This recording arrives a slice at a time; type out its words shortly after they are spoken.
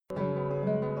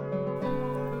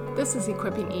This is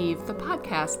Equipping Eve, the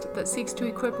podcast that seeks to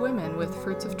equip women with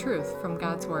fruits of truth from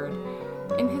God's Word.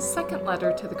 In his second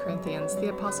letter to the Corinthians, the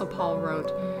Apostle Paul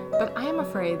wrote, "But I am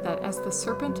afraid that as the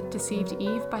serpent deceived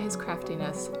Eve by his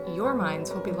craftiness, your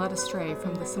minds will be led astray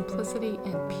from the simplicity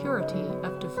and purity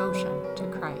of devotion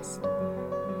to Christ."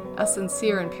 A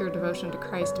sincere and pure devotion to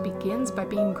Christ begins by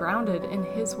being grounded in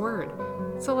his Word.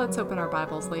 So let's open our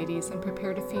Bibles, ladies, and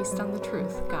prepare to feast on the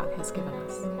truth God has given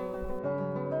us.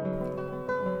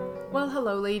 Well,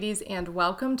 hello, ladies, and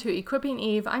welcome to Equipping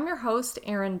Eve. I'm your host,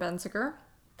 Erin Benziger.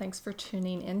 Thanks for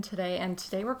tuning in today, and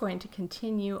today we're going to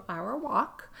continue our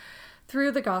walk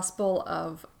through the Gospel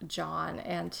of John,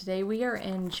 and today we are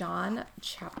in John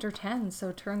chapter 10.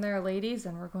 So turn there, ladies,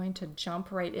 and we're going to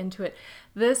jump right into it.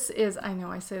 This is, I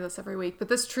know I say this every week, but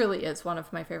this truly is one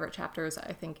of my favorite chapters,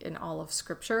 I think, in all of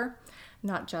Scripture,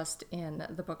 not just in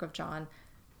the book of John.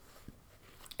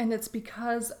 And it's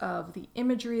because of the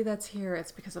imagery that's here.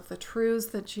 It's because of the truths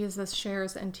that Jesus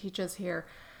shares and teaches here.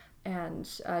 And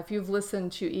if you've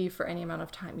listened to Eve for any amount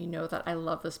of time, you know that I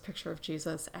love this picture of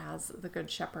Jesus as the Good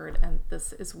Shepherd. And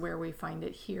this is where we find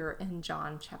it here in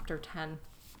John chapter 10.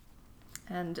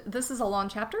 And this is a long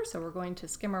chapter, so we're going to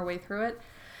skim our way through it.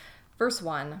 Verse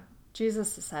 1,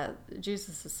 Jesus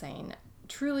is saying,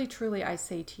 "Truly, truly, I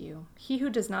say to you, he who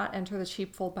does not enter the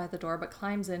sheepfold by the door, but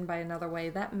climbs in by another way,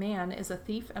 that man is a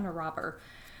thief and a robber.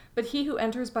 But he who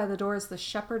enters by the door is the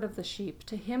shepherd of the sheep.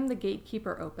 To him the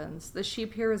gatekeeper opens. The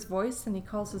sheep hear his voice, and he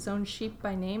calls his own sheep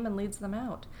by name and leads them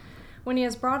out. When he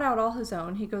has brought out all his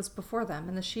own, he goes before them,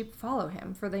 and the sheep follow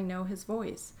him, for they know his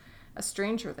voice. A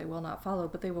stranger they will not follow,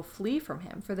 but they will flee from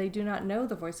him, for they do not know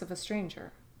the voice of a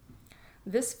stranger."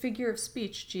 This figure of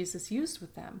speech Jesus used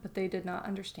with them, but they did not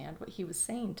understand what he was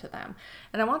saying to them.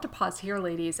 And I want to pause here,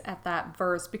 ladies, at that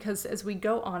verse, because as we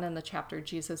go on in the chapter,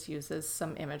 Jesus uses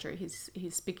some imagery.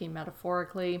 He's speaking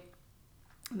metaphorically.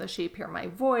 The sheep hear my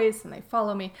voice and they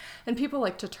follow me. And people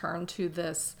like to turn to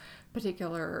this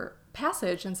particular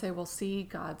passage and say, well, see,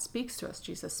 God speaks to us.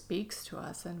 Jesus speaks to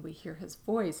us and we hear his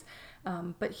voice.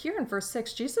 But here in verse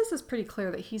 6, Jesus is pretty clear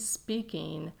that he's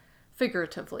speaking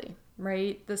figuratively,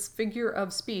 right? This figure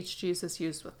of speech Jesus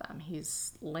used with them.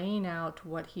 He's laying out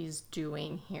what he's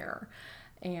doing here.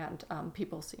 And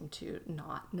people seem to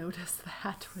not notice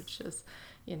that, which is,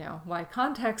 why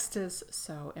context is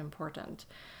so important.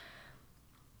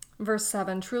 Verse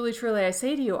 7, "Truly, truly, I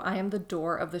say to you, I am the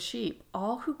door of the sheep.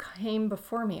 All who came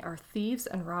before me are thieves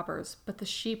and robbers, but the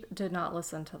sheep did not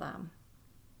listen to them."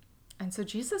 And so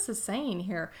Jesus is saying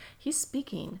here, he's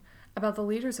speaking about the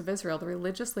leaders of Israel, the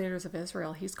religious leaders of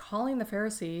Israel. He's calling the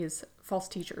Pharisees false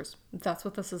teachers. That's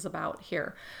what this is about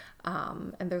here.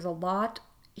 And there's a lot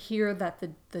here that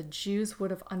the Jews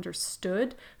would have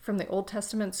understood from the Old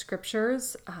Testament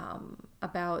scriptures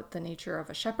about the nature of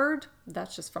a shepherd.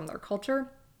 That's just from their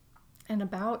culture. And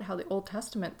about how the Old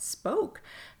Testament spoke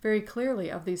very clearly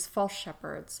of these false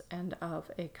shepherds and of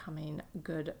a coming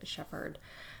good shepherd.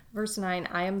 Verse 9,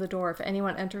 "I am the door. If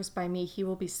anyone enters by me, he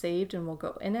will be saved and will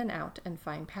go in and out and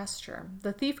find pasture.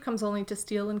 The thief comes only to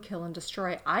steal and kill and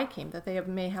destroy. I came that they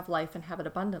may have life and have it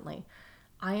abundantly.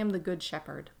 I am the good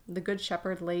shepherd. The good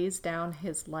shepherd lays down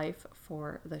his life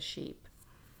for the sheep."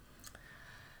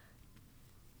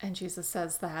 And Jesus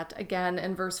says that again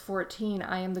in verse 14,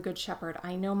 "I am the good shepherd.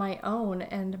 I know my own,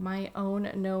 and my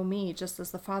own know me, just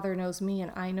as the Father knows me,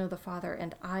 and I know the Father,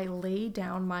 and I lay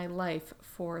down my life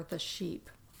for the sheep."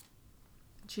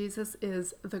 Jesus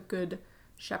is the good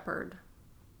shepherd.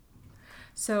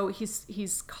 So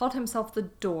he's called himself the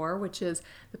door, which is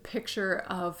the picture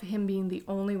of him being the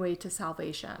only way to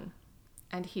salvation.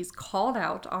 And he's called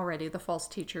out already the false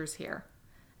teachers here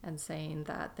and saying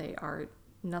that they are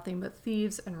nothing but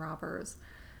thieves and robbers.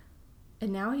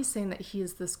 And now he's saying that he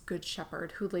is this good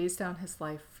shepherd who lays down his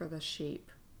life for the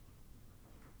sheep.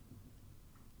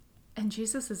 And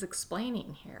Jesus is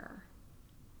explaining here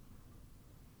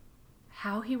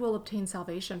how he will obtain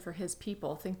salvation for his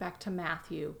people. Think back to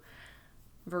Matthew,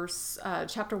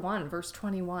 chapter 1, verse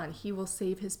 21. He will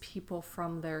save his people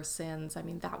from their sins. I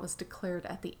mean, that was declared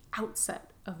at the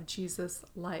outset of Jesus'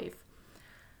 life.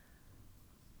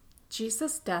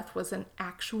 Jesus' death was an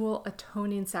actual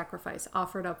atoning sacrifice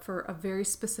offered up for a very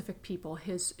specific people,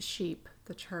 his sheep,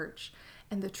 the church.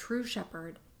 And the true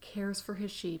shepherd cares for his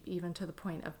sheep even to the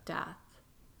point of death.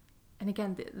 And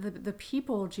again, the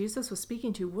people Jesus was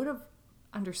speaking to would have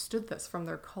understood this from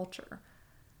their culture.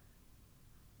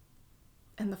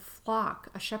 And the flock,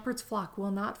 a shepherd's flock,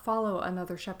 will not follow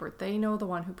another shepherd. They know the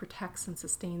one who protects and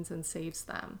sustains and saves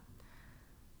them.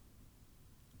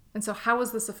 And so how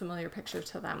is this a familiar picture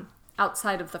to them?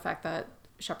 Outside of the fact that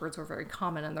shepherds were very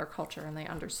common in their culture and they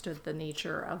understood the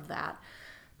nature of that.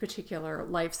 particular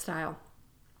lifestyle.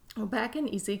 Well, back in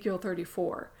Ezekiel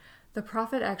 34, the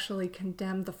prophet actually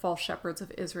condemned the false shepherds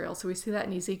of Israel. So we see that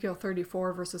in Ezekiel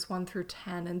 34, verses 1 through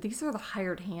 10. And these are the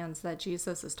hired hands that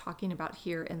Jesus is talking about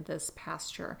here in this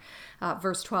pasture.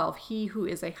 Verse 12, he who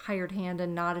is a hired hand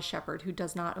and not a shepherd, who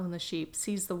does not own the sheep,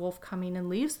 sees the wolf coming and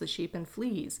leaves the sheep and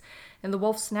flees. And the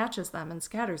wolf snatches them and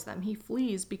scatters them. He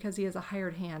flees because he is a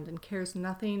hired hand and cares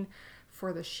nothing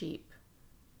for the sheep.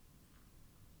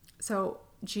 So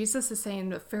Jesus is saying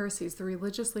the Pharisees, the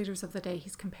religious leaders of the day,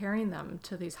 he's comparing them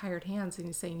to these hired hands, and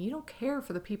he's saying, you don't care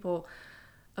for the people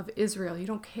of Israel. You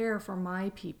don't care for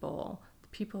my people, the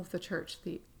people of the church.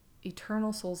 The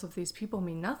eternal souls of these people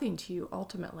mean nothing to you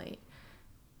ultimately,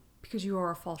 because you are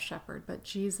a false shepherd. But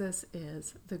Jesus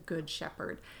is the good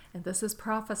shepherd. And this is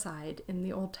prophesied in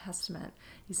the Old Testament.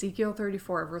 Ezekiel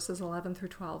 34, verses 11 through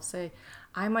 12 say,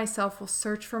 I myself will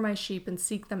search for my sheep and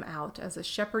seek them out, as a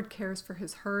shepherd cares for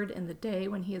his herd in the day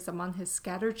when he is among his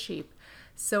scattered sheep.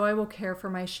 So I will care for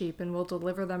my sheep and will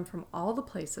deliver them from all the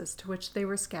places to which they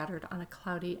were scattered on a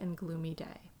cloudy and gloomy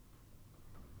day.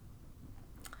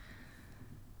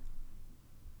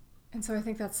 And so I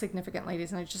think that's significant,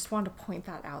 ladies, and I just want to point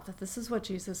that out, that this is what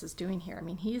Jesus is doing here. I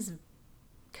mean, he's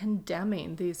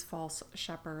condemning these false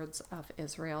shepherds of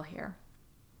Israel here.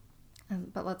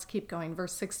 But let's keep going.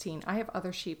 Verse 16, I have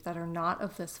other sheep that are not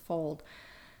of this fold.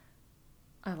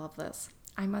 I love this.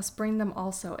 I must bring them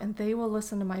also, and they will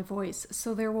listen to my voice.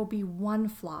 So there will be one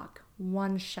flock,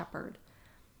 one shepherd.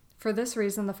 For this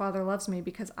reason, the Father loves me,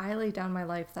 because I lay down my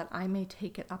life that I may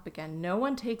take it up again. No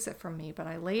one takes it from me, but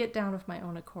I lay it down of my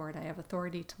own accord. I have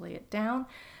authority to lay it down,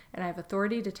 and I have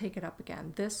authority to take it up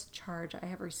again. This charge I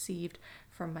have received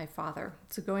from my Father.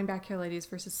 So going back here, ladies,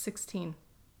 verses 16.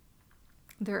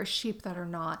 There are sheep that are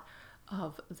not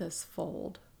of this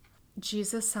fold.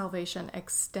 Jesus' salvation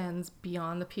extends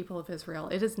beyond the people of Israel.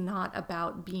 It is not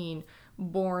about being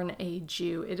born a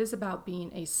Jew. It is about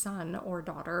being a son or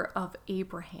daughter of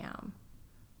Abraham.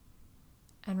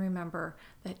 And remember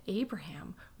that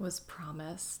Abraham was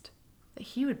promised that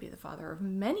he would be the father of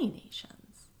many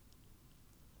nations.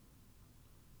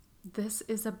 This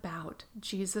is about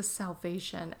Jesus'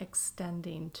 salvation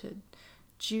extending to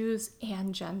Jews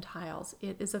and Gentiles.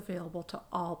 It is available to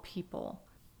all people.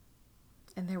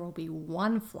 And there will be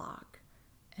one flock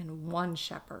and one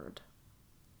shepherd.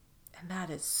 And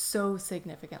that is so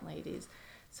significant, ladies.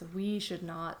 So we should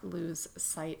not lose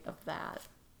sight of that.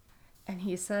 And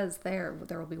he says there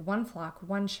will be one flock,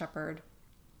 one shepherd.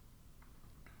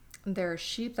 There are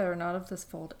sheep that are not of this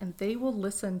fold, and they will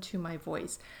listen to my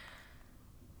voice.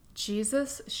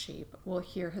 Jesus' sheep will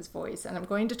hear his voice. And I'm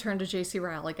going to turn to J.C.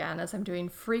 Ryle again, as I'm doing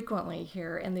frequently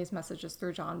here in these messages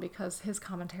through John, because his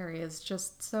commentary is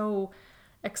just so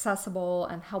accessible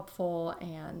and helpful,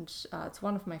 and it's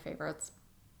one of my favorites.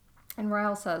 And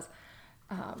Ryle says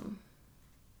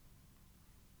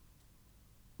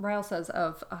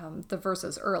of the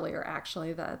verses earlier,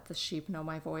 actually, that the sheep know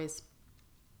my voice.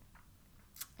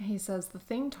 He says, the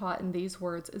thing taught in these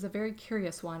words is a very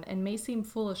curious one and may seem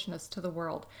foolishness to the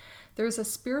world. There is a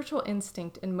spiritual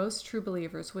instinct in most true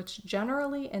believers which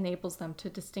generally enables them to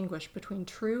distinguish between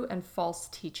true and false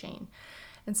teaching.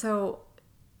 And so,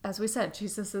 as we said,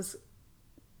 Jesus is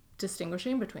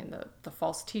distinguishing between the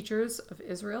false teachers of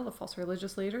Israel, the false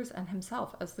religious leaders, and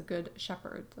himself as the good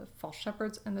shepherd, the false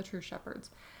shepherds and the true shepherds.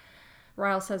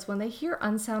 Ryle says, when they hear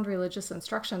unsound religious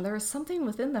instruction, there is something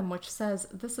within them which says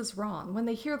this is wrong. When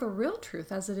they hear the real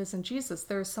truth as it is in Jesus,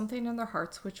 there is something in their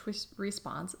hearts which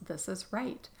responds, this is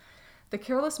right. The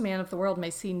careless man of the world may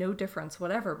see no difference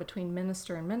whatever between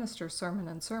minister and minister, sermon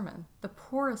and sermon. The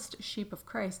poorest sheep of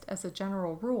Christ, as a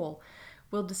general rule,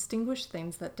 will distinguish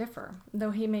things that differ,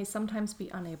 though he may sometimes be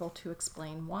unable to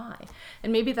explain why.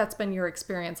 And maybe that's been your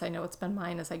experience. I know it's been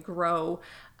mine as I grow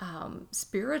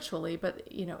spiritually, but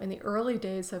in the early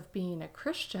days of being a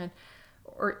Christian,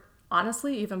 or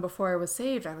honestly, even before I was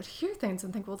saved, I would hear things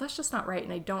and think, well, that's just not right,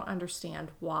 and I don't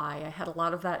understand why. I had a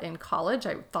lot of that in college.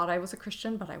 I thought I was a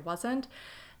Christian, but I wasn't.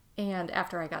 And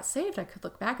after I got saved, I could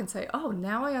look back and say, oh,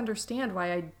 now I understand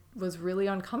why I was really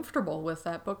uncomfortable with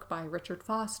that book by Richard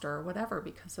Foster or whatever,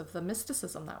 because of the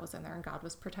mysticism that was in there, and God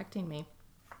was protecting me.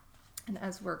 And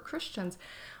as we're Christians,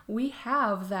 we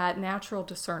have that natural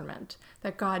discernment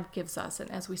that God gives us. And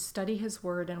as we study his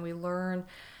word and we learn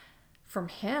from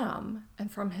him and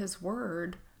from his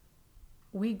word,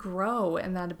 we grow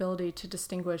in that ability to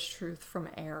distinguish truth from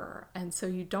error. And so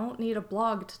you don't need a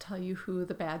blog to tell you who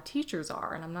the bad teachers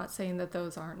are. And I'm not saying that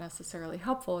those aren't necessarily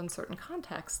helpful in certain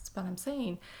contexts, but I'm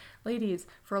saying, ladies,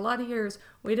 for a lot of years,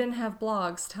 we didn't have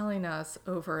blogs telling us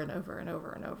over and over and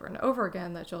over and over and over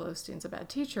again that Joel Osteen's a bad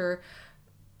teacher.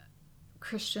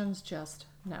 Christians just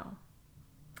No.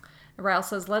 Ryle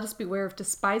says, let us beware of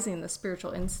despising the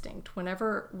spiritual instinct.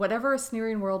 Whatever a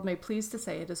sneering world may please to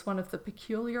say, it is one of the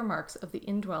peculiar marks of the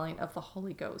indwelling of the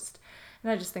Holy Ghost.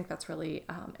 And I just think that's really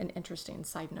an interesting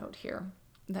side note here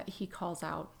that he calls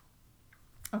out.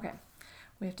 Okay,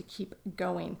 we have to keep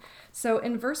going. So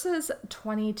in verses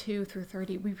 22 through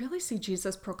 30, we really see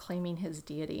Jesus proclaiming his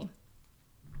deity.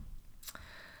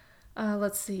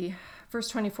 Let's see. Verse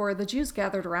 24, the Jews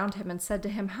gathered around him and said to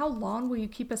him, how long will you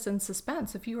keep us in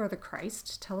suspense? If you are the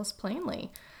Christ, tell us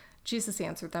plainly. Jesus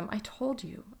answered them, I told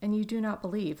you, and you do not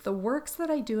believe. The works that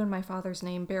I do in my Father's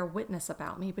name bear witness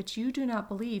about me, but you do not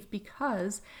believe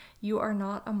because you are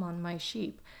not among my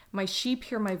sheep. My sheep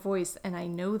hear my voice, and I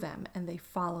know them, and they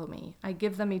follow me. I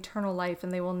give them eternal life,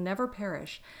 and they will never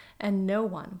perish, and no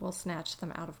one will snatch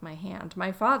them out of my hand.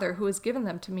 My Father, who has given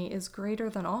them to me, is greater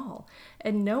than all,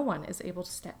 and no one is able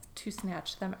to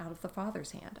snatch them out of the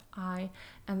Father's hand. I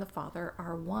and the Father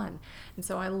are one. And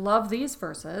so I love these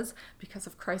verses because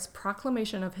of Christ's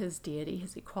proclamation of his deity,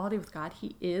 his equality with God.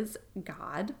 He is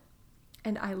God.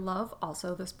 And I love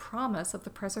also this promise of the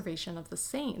preservation of the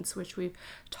saints, which we've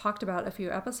talked about a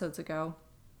few episodes ago.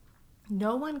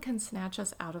 No one can snatch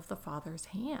us out of the Father's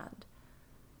hand.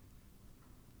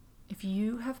 If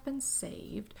you have been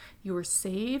saved, you were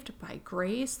saved by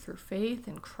grace through faith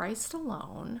in Christ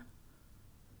alone.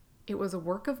 It was a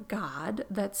work of God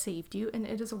that saved you, and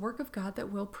it is a work of God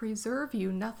that will preserve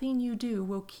you. Nothing you do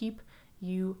will keep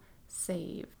you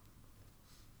saved.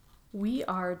 We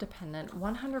are dependent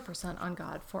 100% on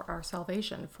God for our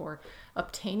salvation, for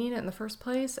obtaining it in the first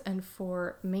place and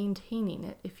for maintaining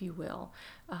it, if you will.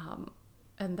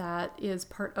 And that is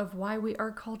part of why we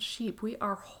are called sheep. We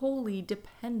are wholly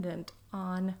dependent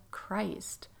on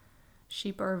Christ.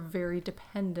 Sheep are a very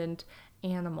dependent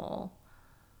animal.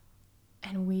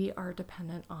 And we are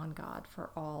dependent on God for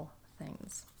all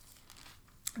things.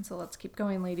 And so let's keep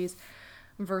going, ladies.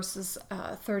 Verses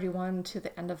 31 to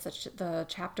the end of the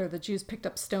chapter, the Jews picked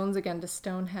up stones again to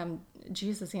stone him.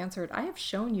 Jesus answered, I have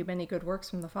shown you many good works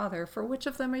from the Father. For which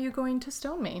of them are you going to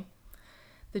stone me?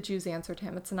 The Jews answered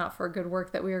him, it's not for a good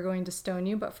work that we are going to stone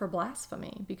you, but for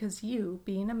blasphemy, because you,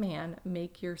 being a man,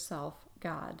 make yourself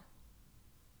God.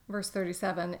 Verse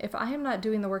 37, if I am not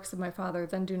doing the works of my Father,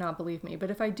 then do not believe me.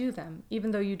 But if I do them,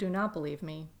 even though you do not believe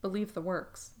me, believe the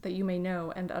works, that you may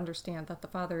know and understand that the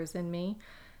Father is in me,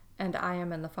 and I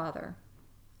am in the Father.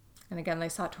 And again, they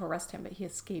sought to arrest him, but he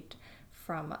escaped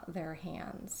from their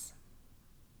hands.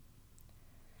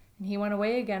 And he went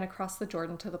away again across the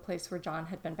Jordan to the place where John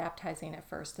had been baptizing at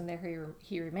first, and there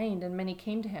he remained. And many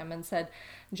came to him and said,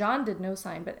 John did no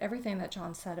sign, but everything that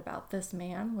John said about this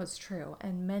man was true,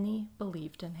 and many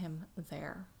believed in him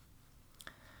there.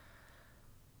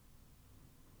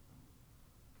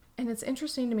 And it's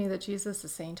interesting to me that Jesus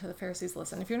is saying to the Pharisees,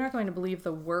 listen, if you're not going to believe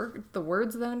the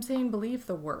words that I'm saying, believe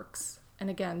the works.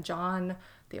 And again, John,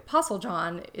 the Apostle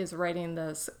John, is writing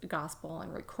this gospel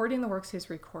and recording the works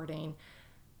he's recording,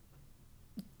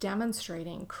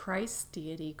 demonstrating Christ's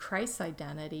deity, Christ's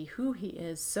identity, who he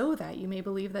is, so that you may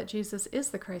believe that Jesus is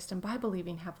the Christ, and by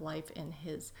believing have life in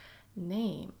his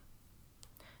name.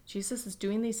 Jesus is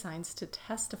doing these signs to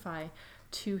testify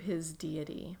to his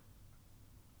deity.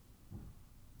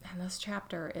 And this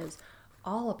chapter is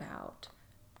all about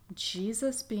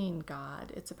Jesus being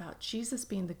God. It's about Jesus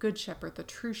being the good shepherd, the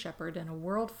true shepherd, in a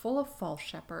world full of false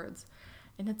shepherds.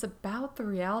 And it's about the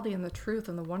reality and the truth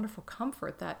and the wonderful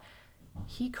comfort that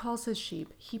he calls his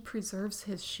sheep. He preserves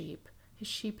his sheep. His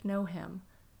sheep know him.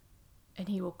 And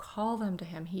he will call them to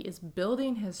him. He is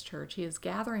building his church. He is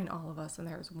gathering all of us. And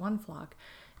there is one flock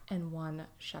and one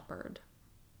shepherd.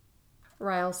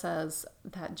 Ryle says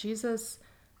that Jesus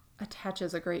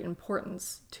attaches a great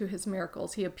importance to his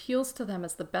miracles. He appeals to them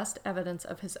as the best evidence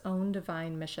of his own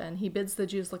divine mission. He bids the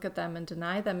Jews look at them and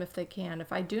deny them if they can.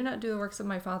 If I do not do the works of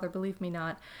my Father, believe me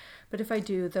not. But if I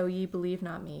do, though ye believe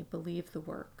not me, believe the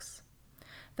works.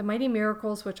 The mighty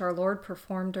miracles which our Lord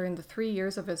performed during the 3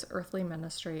 years of his earthly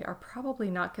ministry are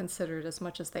probably not considered as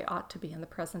much as they ought to be in the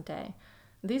present day.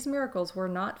 These miracles were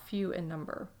not few in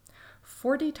number.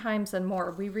 40 times and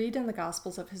more we read in the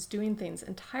Gospels of his doing things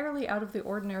entirely out of the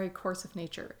ordinary course of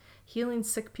nature, healing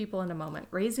sick people in a moment,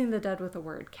 raising the dead with a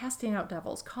word, casting out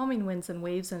devils, calming winds and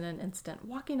waves in an instant,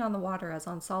 walking on the water as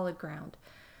on solid ground.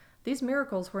 These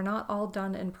miracles were not all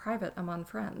done in private among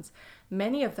friends.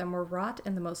 Many of them were wrought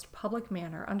in the most public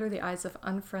manner under the eyes of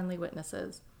unfriendly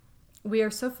witnesses. We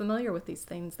are so familiar with these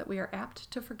things that we are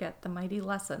apt to forget the mighty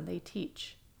lesson they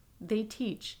teach. They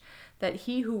teach that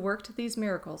he who worked these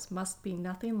miracles must be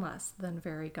nothing less than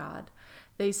very God.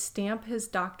 They stamp his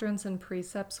doctrines and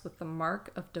precepts with the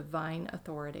mark of divine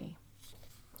authority.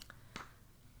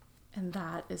 And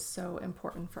that is so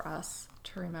important for us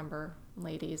to remember,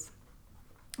 ladies.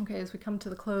 Okay, as we come to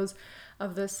the close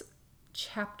of this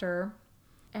chapter,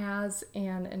 as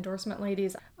an endorsement,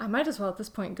 ladies, I might as well at this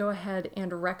point go ahead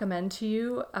and recommend to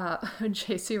you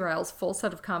J.C. Ryle's full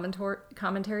set of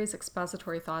commentaries,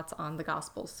 expository thoughts on the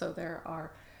Gospels. So there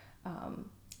are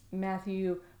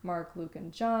Matthew, Mark, Luke,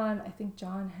 and John. I think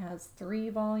John has 3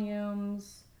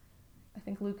 volumes. I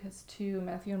think Luke has 2.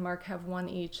 Matthew and Mark have 1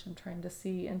 each. I'm trying to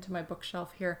see into my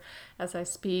bookshelf here as I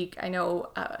speak. I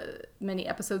know many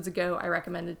episodes ago I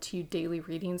recommended to you daily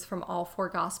readings from all 4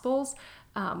 Gospels,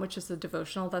 which is a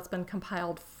devotional that's been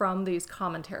compiled from these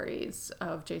commentaries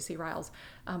of J.C. Ryle's.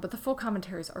 But the full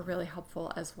commentaries are really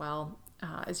helpful as well.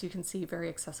 As you can see, very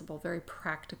accessible, very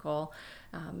practical.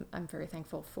 I'm very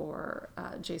thankful for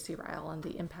J.C. Ryle and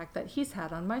the impact that he's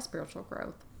had on my spiritual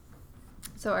growth.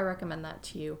 So I recommend that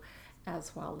to you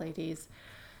as well, ladies.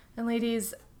 And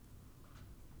ladies,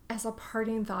 as a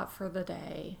parting thought for the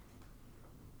day,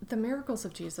 the miracles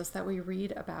of Jesus that we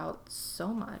read about so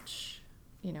much,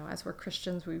 as we're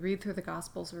Christians, we read through the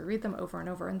Gospels, we read them over and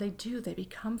over, and they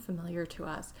become familiar to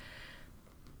us.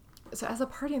 So as a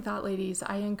parting thought, ladies,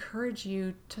 I encourage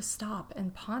you to stop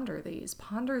and ponder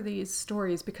these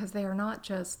stories, because they are not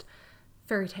just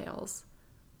fairy tales.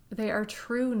 They are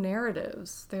true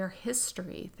narratives. They are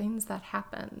history, things that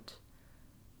happened.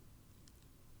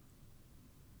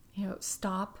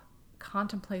 Stop,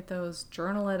 contemplate those,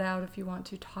 journal it out if you want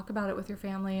to, talk about it with your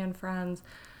family and friends.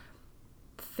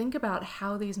 Think about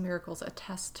how these miracles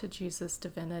attest to Jesus'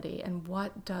 divinity, and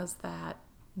what does that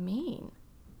mean?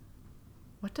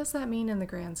 What does that mean in the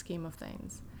grand scheme of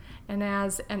things? And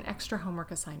as an extra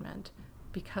homework assignment,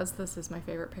 because this is my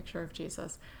favorite picture of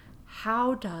Jesus,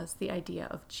 how does the idea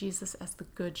of Jesus as the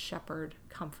Good Shepherd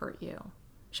comfort you?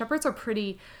 Shepherds are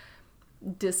pretty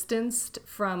distanced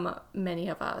from many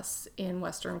of us in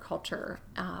Western culture.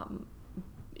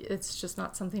 It's just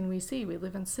not something we see. We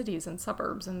live in cities and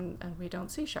suburbs, and we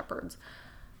don't see shepherds.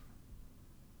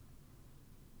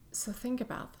 So think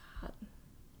about that.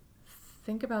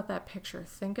 Think about that picture.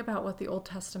 Think about what the Old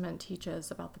Testament teaches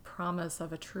about the promise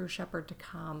of a true shepherd to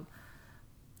come.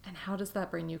 And how does that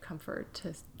bring you comfort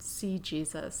to see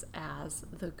Jesus as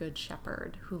the Good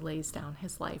Shepherd who lays down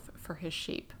his life for his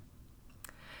sheep?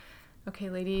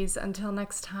 Okay, ladies, until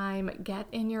next time, get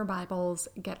in your Bibles,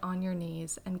 get on your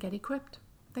knees, and get equipped.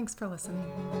 Thanks for listening.